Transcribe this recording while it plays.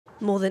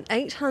More than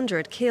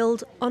 800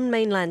 killed on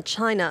mainland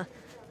China.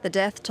 The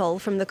death toll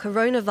from the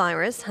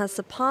coronavirus has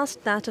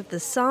surpassed that of the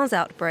SARS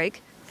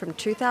outbreak from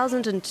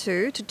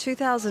 2002 to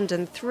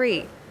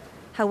 2003.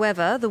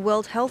 However, the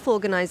World Health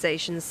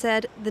Organization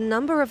said the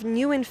number of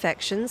new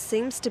infections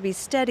seems to be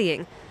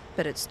steadying,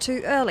 but it's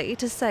too early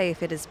to say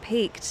if it has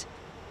peaked.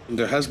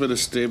 There has been a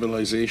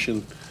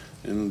stabilisation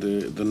in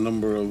the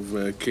number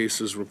of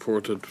cases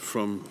reported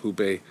from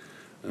Hubei,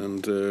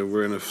 and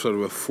we're in a sort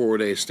of a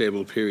 4-day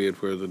stable period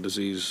where the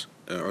disease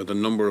or the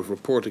number of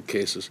reported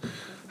cases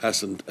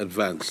hasn't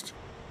advanced.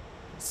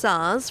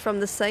 SARS, from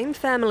the same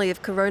family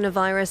of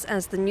coronavirus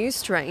as the new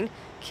strain,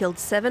 killed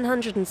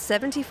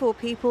 774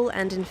 people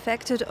and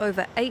infected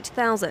over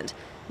 8,000,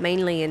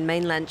 mainly in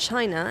mainland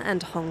China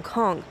and Hong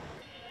Kong.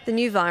 The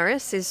new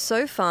virus is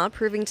so far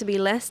proving to be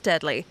less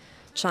deadly.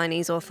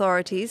 Chinese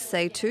authorities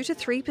say 2 to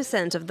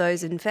 3% of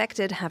those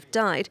infected have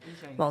died,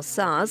 while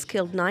SARS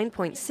killed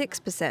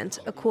 9.6%,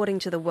 according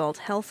to the World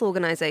Health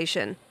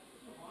Organization.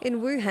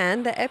 In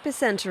Wuhan, the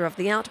epicenter of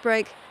the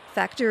outbreak,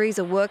 factories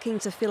are working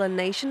to fill a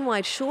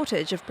nationwide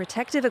shortage of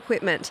protective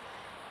equipment.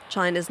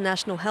 China's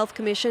National Health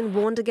Commission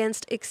warned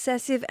against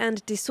excessive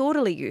and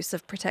disorderly use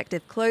of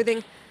protective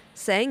clothing,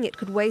 saying it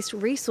could waste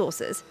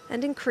resources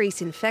and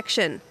increase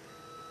infection.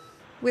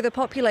 With a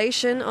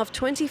population of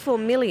 24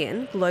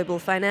 million, global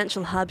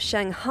financial hub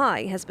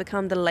Shanghai has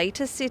become the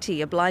latest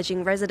city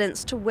obliging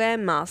residents to wear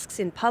masks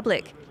in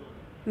public.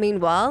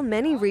 Meanwhile,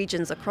 many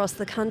regions across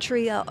the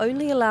country are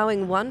only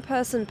allowing one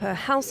person per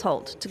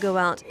household to go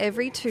out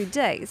every 2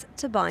 days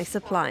to buy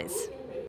supplies.